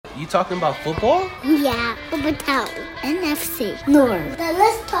You talking about football? Yeah, Town, NFC North. Now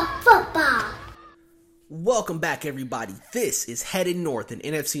let's talk football. Welcome back, everybody. This is Headed North, an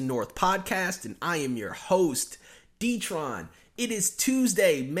NFC North podcast, and I am your host, D-Tron. It is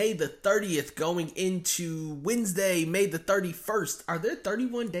Tuesday, May the 30th, going into Wednesday, May the 31st. Are there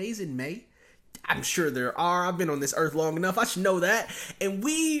 31 days in May? I'm sure there are. I've been on this earth long enough. I should know that. And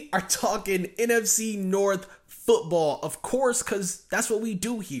we are talking NFC North football, of course, because that's what we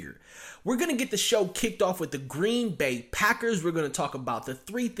do here. We're going to get the show kicked off with the Green Bay Packers. We're going to talk about the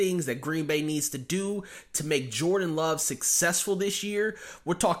 3 things that Green Bay needs to do to make Jordan Love successful this year.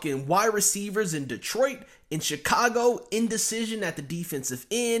 We're talking wide receivers in Detroit, in Chicago, indecision at the defensive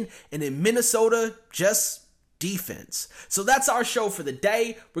end, and in Minnesota, just defense. So that's our show for the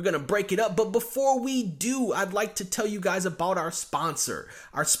day. We're going to break it up. But before we do, I'd like to tell you guys about our sponsor.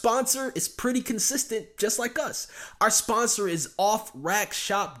 Our sponsor is pretty consistent, just like us. Our sponsor is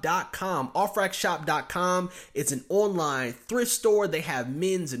offrackshop.com. Offrackshop.com is an online thrift store. They have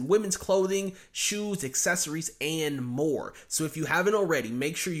men's and women's clothing, shoes, accessories, and more. So if you haven't already,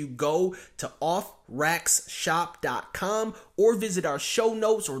 make sure you go to offrackshop.com or visit our show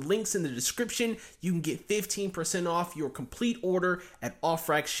notes or links in the description. You can get 15% off your complete order at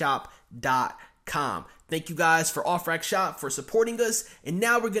offrackshop.com. Thank you guys for Offrack Shop for supporting us. And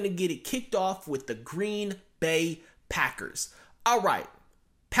now we're going to get it kicked off with the Green Bay Packers. All right,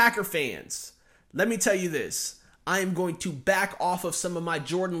 Packer fans, let me tell you this. I am going to back off of some of my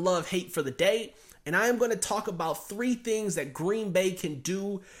Jordan Love hate for the day. And I am going to talk about 3 things that Green Bay can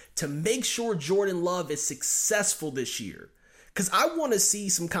do to make sure Jordan Love is successful this year. Because I want to see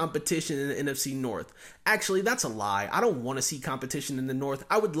some competition in the NFC North. Actually, that's a lie. I don't want to see competition in the North.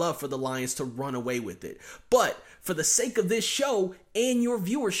 I would love for the Lions to run away with it. But for the sake of this show and your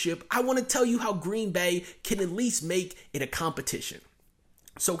viewership, I want to tell you how Green Bay can at least make it a competition.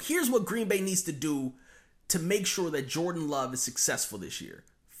 So here's what Green Bay needs to do to make sure that Jordan Love is successful this year.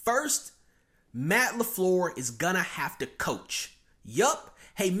 First, Matt LaFleur is gonna have to coach. Yup.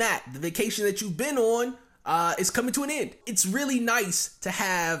 Hey, Matt, the vacation that you've been on is coming to an end. It's really nice to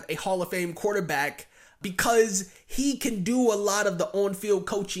have a Hall of Fame quarterback because he can do a lot of the on-field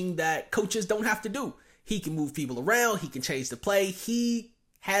coaching that coaches don't have to do. He can move people around. He can change the play. He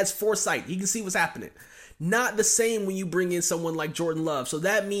has foresight. He can see what's happening. Not the same when you bring in someone like Jordan Love. So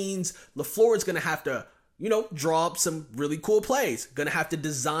that means LaFleur is gonna have to draw up some really cool plays. Gonna have to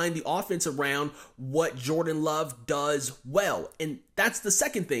design the offense around what Jordan Love does well. And that's the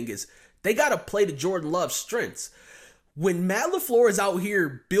second thing is they gotta play to Jordan Love's strengths. When Matt LaFleur is out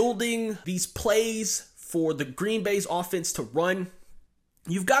here building these plays for the Green Bay's offense to run,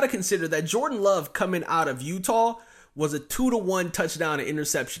 you've got to consider that Jordan Love coming out of Utah was a 2-to-1 touchdown and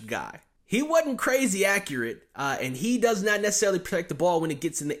interception guy. He wasn't crazy accurate, and he does not necessarily protect the ball when it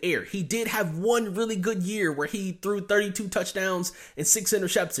gets in the air. He did have one really good year where he threw 32 touchdowns and 6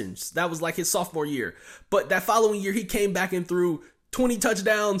 interceptions. That was like his sophomore year. But that following year, he came back and threw 20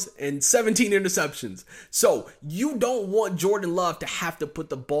 touchdowns and 17 interceptions. So you don't want Jordan Love to have to put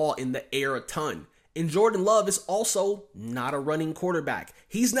the ball in the air a ton. And Jordan Love is also not a running quarterback.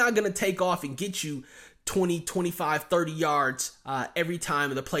 He's not going to take off and get you 20, 25, 30 yards every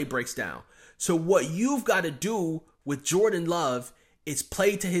time the play breaks down. So what you've got to do with Jordan Love is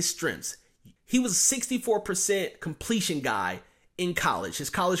play to his strengths. He was a 64% completion guy in college, his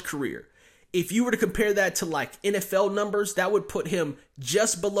college career. If you were to compare that to like NFL numbers, that would put him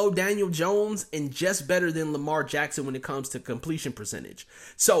just below Daniel Jones and just better than Lamar Jackson when it comes to completion percentage.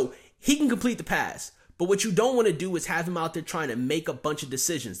 So he can complete the pass. But what you don't want to do is have him out there trying to make a bunch of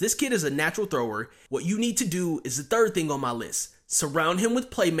decisions. This kid is a natural thrower. What you need to do is the third thing on my list. Surround him with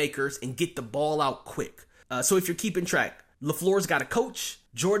playmakers and get the ball out quick. So if you're keeping track, LaFleur's got to coach.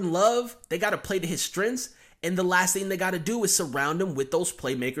 Jordan Love, they got to play to his strengths. And the last thing they got to do is surround him with those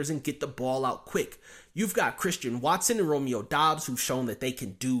playmakers and get the ball out quick. You've got Christian Watson and Romeo Doubs who've shown that they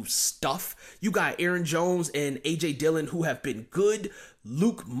can do stuff. You got Aaron Jones and A.J. Dillon who have been good.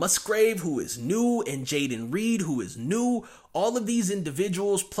 Luke Musgrave, who is new, and Jaden Reed, who is new. All of these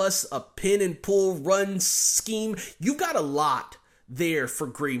individuals, plus a pin and pull run scheme. You got a lot there for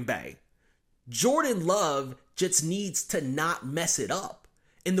Green Bay. Jordan Love just needs to not mess it up.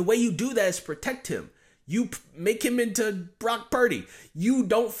 And the way you do that is protect him. You make him into Brock Purdy. You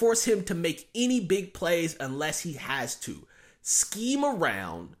don't force him to make any big plays unless he has to. Scheme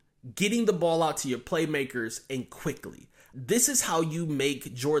around getting the ball out to your playmakers and quickly. This is how you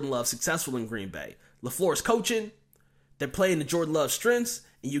make Jordan Love successful in Green Bay. LaFleur's coaching, they're playing to Jordan Love's strengths,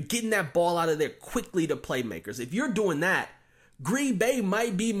 and you're getting that ball out of there quickly to playmakers. If you're doing that, Green Bay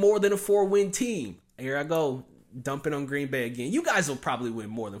might be more than a 4-win team. Here I go. dumping on Green Bay again. You guys will probably win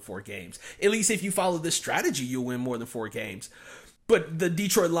more than 4 games. At least if you follow this strategy, you'll win more than 4 games. But the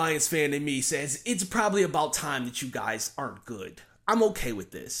Detroit Lions fan in me says it's probably about time that you guys aren't good. I'm okay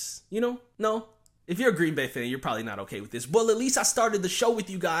with this. No. If you're a Green Bay fan, you're probably not okay with this. Well, at least I started the show with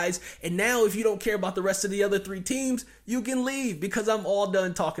you guys. And now if you don't care about the rest of the other 3 teams, you can leave because I'm all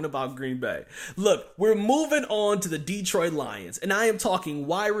done talking about Green Bay. Look, we're moving on to the Detroit Lions. And I am talking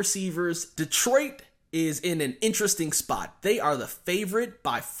wide receivers. Detroit is in an interesting spot. They are the favorite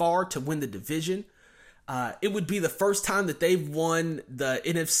by far to win the division. It would be the first time that they've won the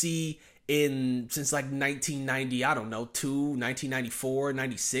NFC since like 1990, I don't know, 1994,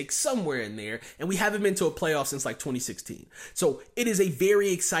 96, somewhere in there. And we haven't been to a playoff since like 2016. So it is a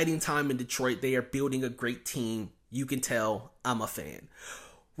very exciting time in Detroit. They are building a great team. You can tell I'm a fan.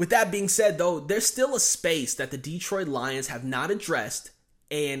 With that being said, though, there's still a space that the Detroit Lions have not addressed,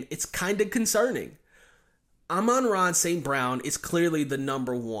 and it's kind of concerning. Amon-Ra St. Brown is clearly the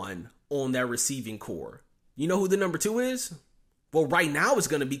number 1 on their receiving core. You know who the number 2 is? Well, right now it's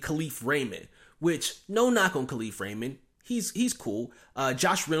going to be Khalif Raymond, which, no knock on Khalif Raymond. He's cool.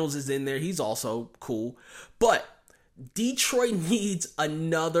 Josh Reynolds is in there. He's also cool. But Detroit needs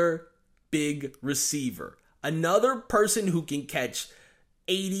another big receiver. Another person who can catch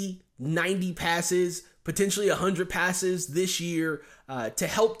 80, 90 passes, potentially 100 passes this year to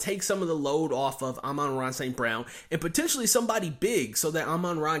help take some of the load off of Amon-Ra St. Brown, and potentially somebody big so that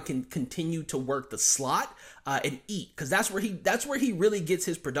Amon-Ra can continue to work the slot and eat, because that's where he really gets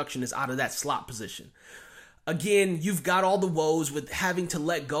his production, is out of that slot position. Again, you've got all the woes with having to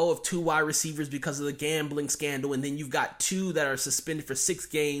let go of 2 wide receivers because of the gambling scandal, and then you've got 2 that are suspended for 6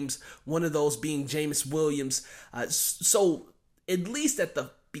 games, one of those being Jameis Williams. So at least at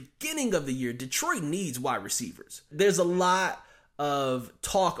the beginning of the year, Detroit needs wide receivers. There's a lot of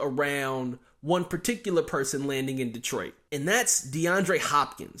talk around one particular person landing in Detroit, and that's DeAndre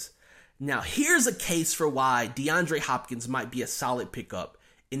Hopkins. Now, here's a case for why DeAndre Hopkins might be a solid pickup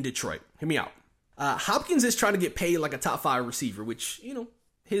in Detroit. Hear me out. Hopkins is trying to get paid like a top 5 receiver, which,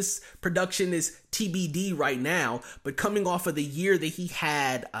 his production is TBD right now, but coming off of the year that he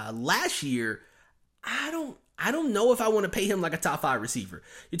had last year, I don't know if I want to pay him like a top 5 receiver.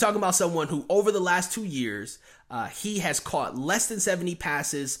 You're talking about someone who over the last 2 years, he has caught less than 70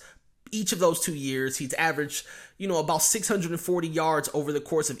 passes each of those 2 years. He's averaged, about 640 yards over the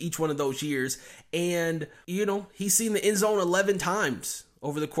course of each one of those years. And, he's seen the end zone 11 times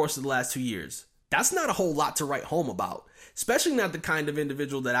over the course of the last 2 years. That's not a whole lot to write home about, especially not the kind of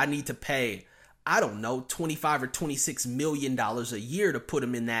individual that I need to pay, I don't know, $25 or $26 million a year to put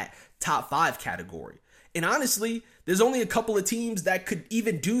him in that top 5 category. And honestly, there's only a couple of teams that could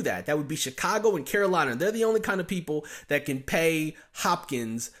even do that. That would be Chicago and Carolina. They're the only kind of people that can pay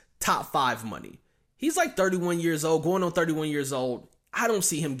Hopkins top 5 money. He's like 31 years old, going on 31 years old. I don't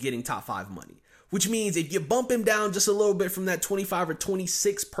see him getting top 5 money, which means if you bump him down just a little bit from that 25 or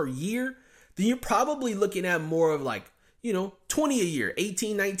 26 per year, then you're probably looking at more of like, 20 a year,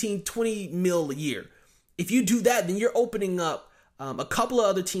 18, 19, 20 mil a year. If you do that, then you're opening up a couple of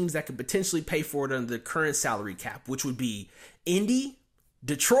other teams that could potentially pay for it under the current salary cap, which would be Indy,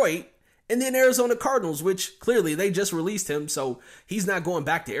 Detroit, and then Arizona Cardinals, which clearly they just released him, so he's not going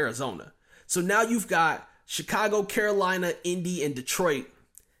back to Arizona. So now you've got Chicago, Carolina, Indy, and Detroit.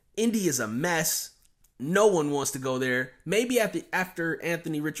 Indy is a mess. No one wants to go there. Maybe after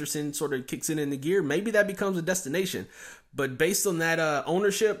Anthony Richardson sort of kicks it into gear, maybe that becomes a destination. But based on that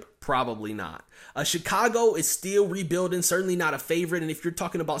ownership, probably not. Chicago is still rebuilding, certainly not a favorite. And if you're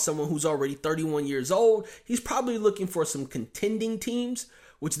talking about someone who's already 31 years old, he's probably looking for some contending teams,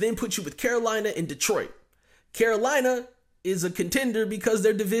 which then puts you with Carolina and Detroit. Carolina is a contender because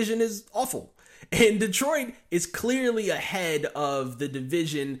their division is awful. And Detroit is clearly ahead of the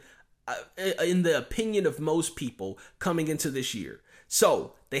division in the opinion of most people coming into this year.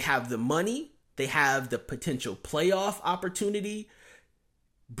 So they have the money, they have the potential playoff opportunity.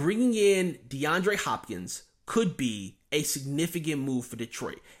 Bringing in DeAndre Hopkins could be a significant move for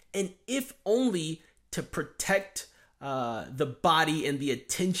Detroit. And if only to protect the body and the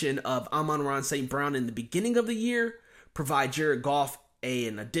attention of Amon-Ra St. Brown in the beginning of the year, provide Jared Goff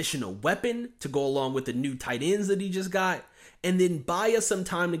an additional weapon to go along with the new tight ends that he just got, and then buy us some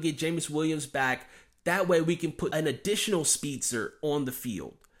time to get Jameis Williams back. That way we can put an additional speedster on the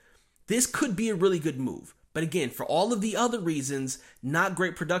field. This could be a really good move. But again, for all of the other reasons, not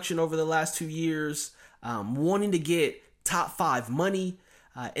great production over the last 2 years, wanting to get top 5 money,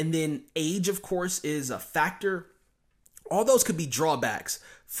 and then age, of course, is a factor. All those could be drawbacks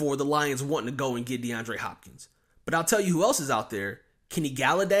for the Lions wanting to go and get DeAndre Hopkins. But I'll tell you who else is out there. Kenny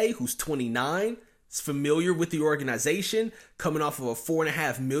Galladay, who's 29, is familiar with the organization, coming off of a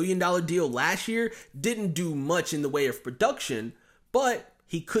 $4.5 million deal last year, didn't do much in the way of production, but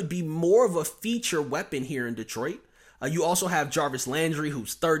he could be more of a feature weapon here in Detroit. You also have Jarvis Landry,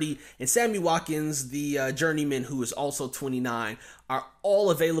 who's 30, and Sammy Watkins, the journeyman, who is also 29, are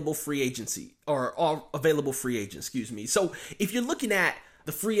all available free agents, excuse me. So if you're looking at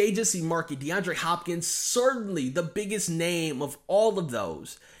the free agency market, DeAndre Hopkins, certainly the biggest name of all of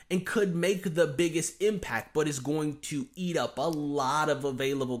those and could make the biggest impact, but is going to eat up a lot of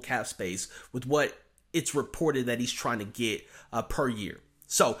available cap space with what it's reported that he's trying to get per year.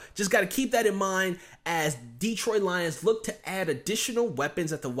 So just got to keep that in mind as Detroit Lions look to add additional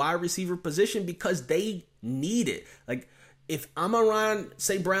weapons at the wide receiver position because they need it. Like if Amon-Ra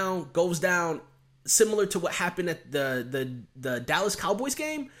St. Brown goes down, similar to what happened at the Dallas Cowboys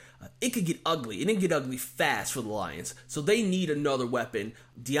game, it could get ugly. It didn't get ugly fast for the Lions. So they need another weapon.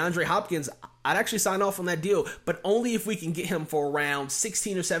 DeAndre Hopkins, I'd actually sign off on that deal, but only if we can get him for around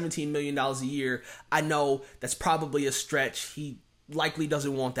 $16 or $17 million a year. I know that's probably a stretch. He likely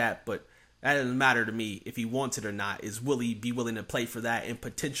doesn't want that, but that doesn't matter to me if he wants it or not. Will he be willing to play for that and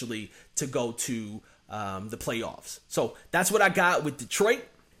potentially to go to the playoffs? So that's what I got with Detroit.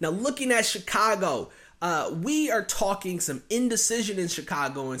 Now looking at Chicago, we are talking some indecision in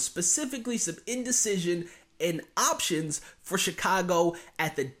Chicago, and specifically some indecision and options for Chicago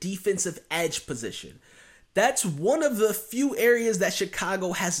at the defensive edge position. That's one of the few areas that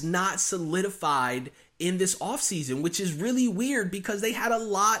Chicago has not solidified in this offseason, which is really weird because they had a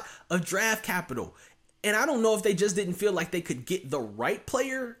lot of draft capital. And I don't know if they just didn't feel like they could get the right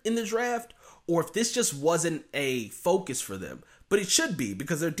player in the draft or if this just wasn't a focus for them. But it should be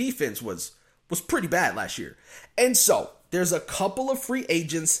because their defense was pretty bad last year. And so there's a couple of free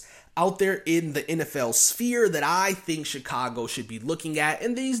agents out there in the NFL sphere that I think Chicago should be looking at.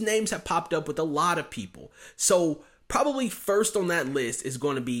 And these names have popped up with a lot of people. So probably first on that list is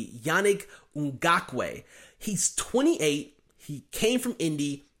going to be Ngakoue. He's 28. He came from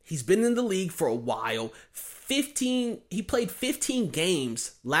Indy. He's been in the league for a while. He played 15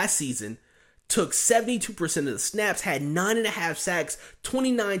 games last season, took 72% of the snaps, had 9.5 sacks,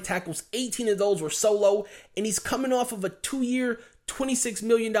 29 tackles, 18 of those were solo, and he's coming off of a 2-year, $26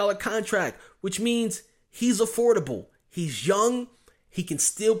 million contract, which means he's affordable. He's young. He can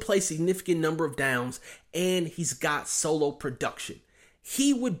still play significant number of downs, and he's got solo production.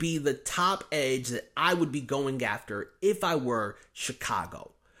 He would be the top edge that I would be going after if I were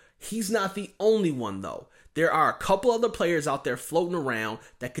Chicago. He's not the only one, though. There are a couple other players out there floating around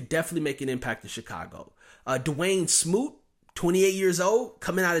that could definitely make an impact in Chicago. Dwayne Smoot, 28 years old,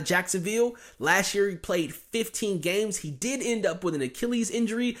 coming out of Jacksonville. Last year, he played 15 games. He did end up with an Achilles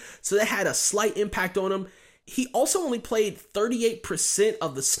injury, so that had a slight impact on him. He also only played 38%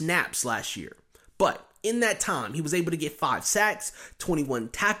 of the snaps last year. But in that time, he was able to get 5 sacks, 21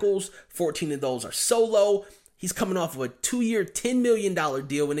 tackles, 14 of those are solo. He's coming off of a 2-year, $10 million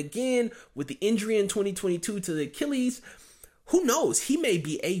deal. And again, with the injury in 2022 to the Achilles, who knows? He may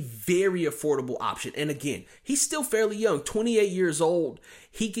be a very affordable option. And again, he's still fairly young, 28 years old.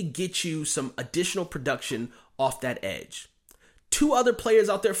 He could get you some additional production off that edge. 2 other players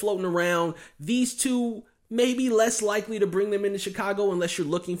out there floating around. These two may be less likely to bring them into Chicago unless you're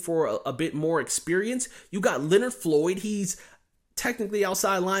looking for a bit more experience. You got Leonard Floyd. He's technically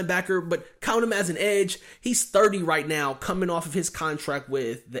outside linebacker, but count him as an edge. He's 30 right now, coming off of his contract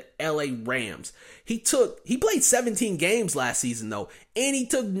with the LA Rams. He played 17 games last season though, and he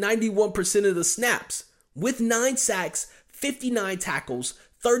took 91% of the snaps with 9 sacks, 59 tackles,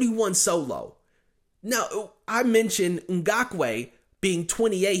 31 solo. Now, I mentioned Ngakoue being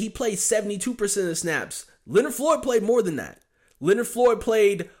 28. He played 72% of the snaps. Leonard Floyd played more than that. Leonard Floyd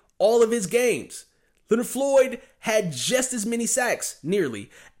played all of his games. Leonard Floyd had just as many sacks, nearly,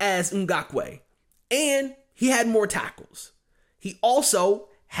 as Ngakoue. And he had more tackles. He also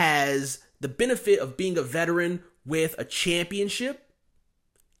has the benefit of being a veteran with a championship.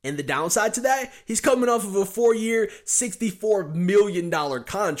 And the downside to that, he's coming off of a 4-year, $64 million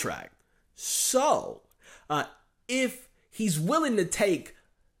contract. So, if he's willing to take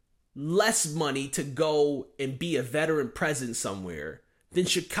less money to go and be a veteran presence somewhere, then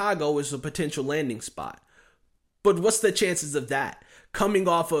Chicago is a potential landing spot. But what's the chances of that? Coming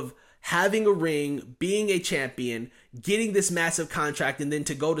off of having a ring, being a champion, getting this massive contract, and then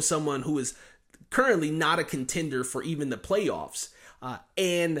to go to someone who is currently not a contender for even the playoffs,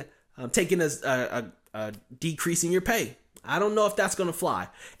 and taking a decrease in your pay. I don't know if that's going to fly.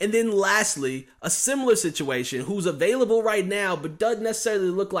 And then lastly, a similar situation who's available right now, but doesn't necessarily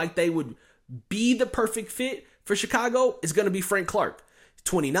look like they would be the perfect fit for Chicago is going to be Frank Clark.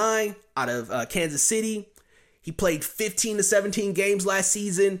 29 out of Kansas City. He played 15 to 17 games last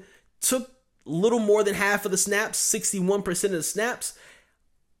season, took little more than half of the snaps, 61% of the snaps.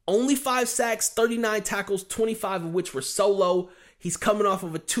 Only 5 sacks, 39 tackles, 25 of which were solo. He's coming off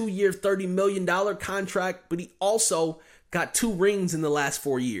of a 2-year, $30 million contract, but he also got 2 rings in the last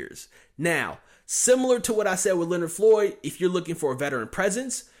 4 years. Now, similar to what I said with Leonard Floyd, if you're looking for a veteran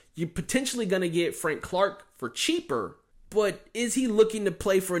presence, you're potentially going to get Frank Clark for cheaper, but is he looking to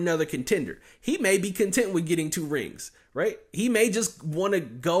play for another contender? He may be content with getting 2 rings, right? He may just want to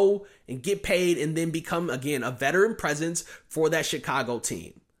go and get paid and then become, again, a veteran presence for that Chicago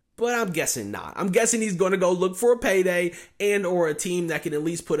team. But I'm guessing not. I'm guessing he's going to go look for a payday and or a team that can at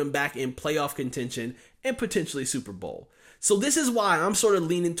least put him back in playoff contention and potentially Super Bowl. So this is why I'm sort of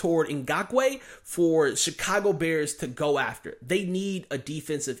leaning toward Ngakoue for Chicago Bears to go after. They need a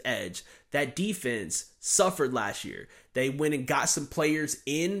defensive edge. That defense suffered last year. They went and got some players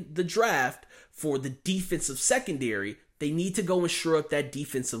in the draft for the defensive secondary. They need to go and shore up that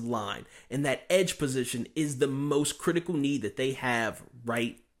defensive line. And that edge position is the most critical need that they have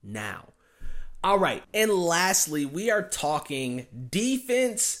right now. All right. And lastly, we are talking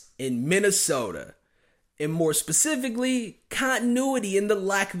defense in Minnesota. And more specifically, continuity and the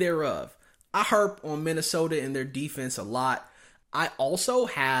lack thereof. I harp on Minnesota and their defense a lot. I also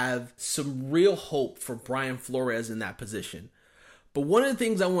have some real hope for Brian Flores in that position. But one of the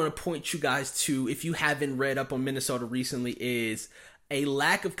things I want to point you guys to, if you haven't read up on Minnesota recently, is a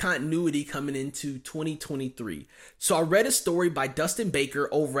lack of continuity coming into 2023. So I read a story by Dustin Baker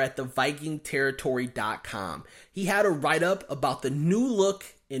over at the VikingTerritory.com. He had a write-up about the new look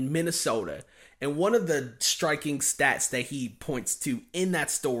in Minnesota. And one of the striking stats that he points to in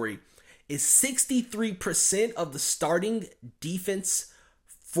that story is 63% of the starting defense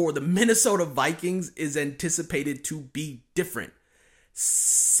for the Minnesota Vikings is anticipated to be different.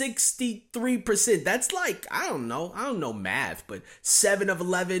 63%. That's like, I don't know math, but 7 of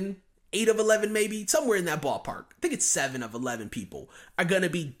 11, 8 of 11 maybe, somewhere in that ballpark. I think it's 7 of 11 people are going to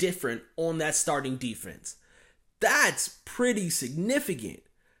be different on that starting defense. That's pretty significant.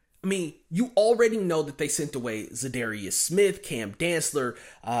 I mean, you already know that they sent away Zadarius Smith, Cam Dantzler,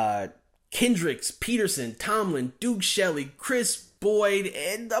 Kendricks, Peterson, Tomlin, Duke Shelley, Chris Boyd,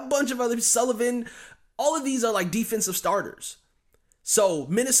 and a bunch of others, Sullivan. All of these are like defensive starters. So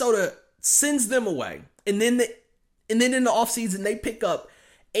Minnesota sends them away. And then in the offseason, they pick up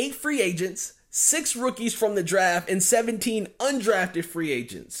 8 free agents, 6 rookies from the draft, and 17 undrafted free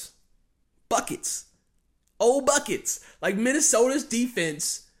agents. Buckets. Oh, buckets. Like Minnesota's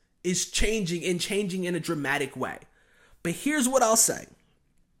defense is changing in a dramatic way. But here's what I'll say.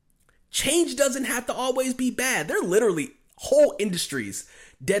 Change doesn't have to always be bad. There are literally whole industries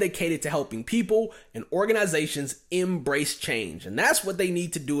dedicated to helping people and organizations embrace change. And that's what they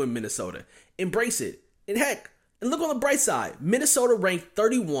need to do in Minnesota. Embrace it. And heck, and look on the bright side. Minnesota ranked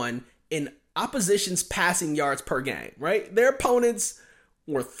 31 in opposition's passing yards per game, right? Their opponents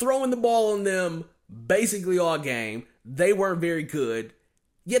were throwing the ball on them basically all game. They weren't very good.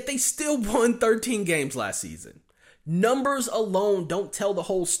 Yet they still won 13 games last season. Numbers alone don't tell the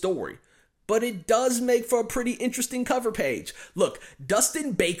whole story, but it does make for a pretty interesting cover page. Look,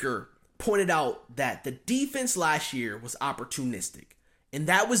 Dustin Baker pointed out that the defense last year was opportunistic, and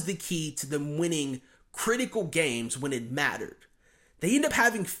that was the key to them winning critical games when it mattered. They ended up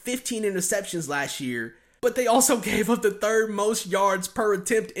having 15 interceptions last year, but they also gave up the 3rd most yards per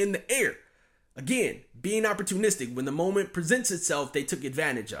attempt in the air. Again, being opportunistic. When the moment presents itself, they took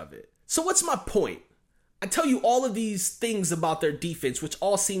advantage of it. So what's my point? I tell you all of these things about their defense, which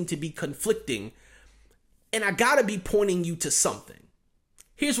all seem to be conflicting, and I gotta be pointing you to something.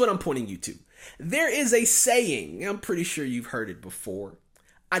 Here's what I'm pointing you to. There is a saying, I'm pretty sure you've heard it before.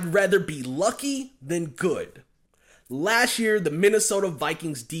 I'd rather be lucky than good. Last year, the Minnesota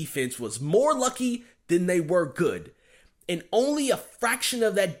Vikings defense was more lucky than they were good. And only a fraction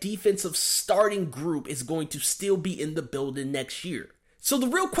of that defensive starting group is going to still be in the building next year. So the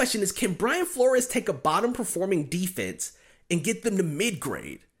real question is, can Brian Flores take a bottom performing defense and get them to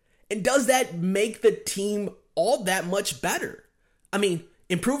mid-grade? And does that make the team all that much better? I mean,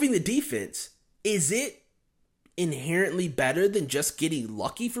 improving the defense, is it inherently better than just getting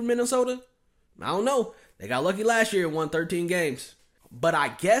lucky for Minnesota? I don't know. They got lucky last year and won 13 games. But I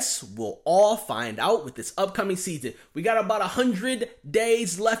guess we'll all find out with this upcoming season. We got about 100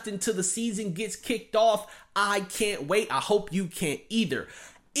 days left until the season gets kicked off. I can't wait. I hope you can't either.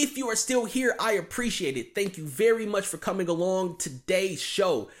 If you are still here, I appreciate it. Thank you very much for coming along today's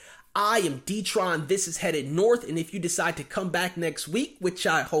show. I am D-Tron. This is Headed North. And if you decide to come back next week, which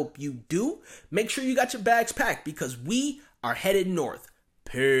I hope you do, make sure you got your bags packed because we are headed north.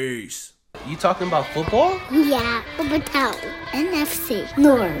 Peace. You talking about football? Yeah, Town, NFC,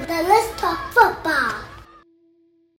 North. The Let's Talk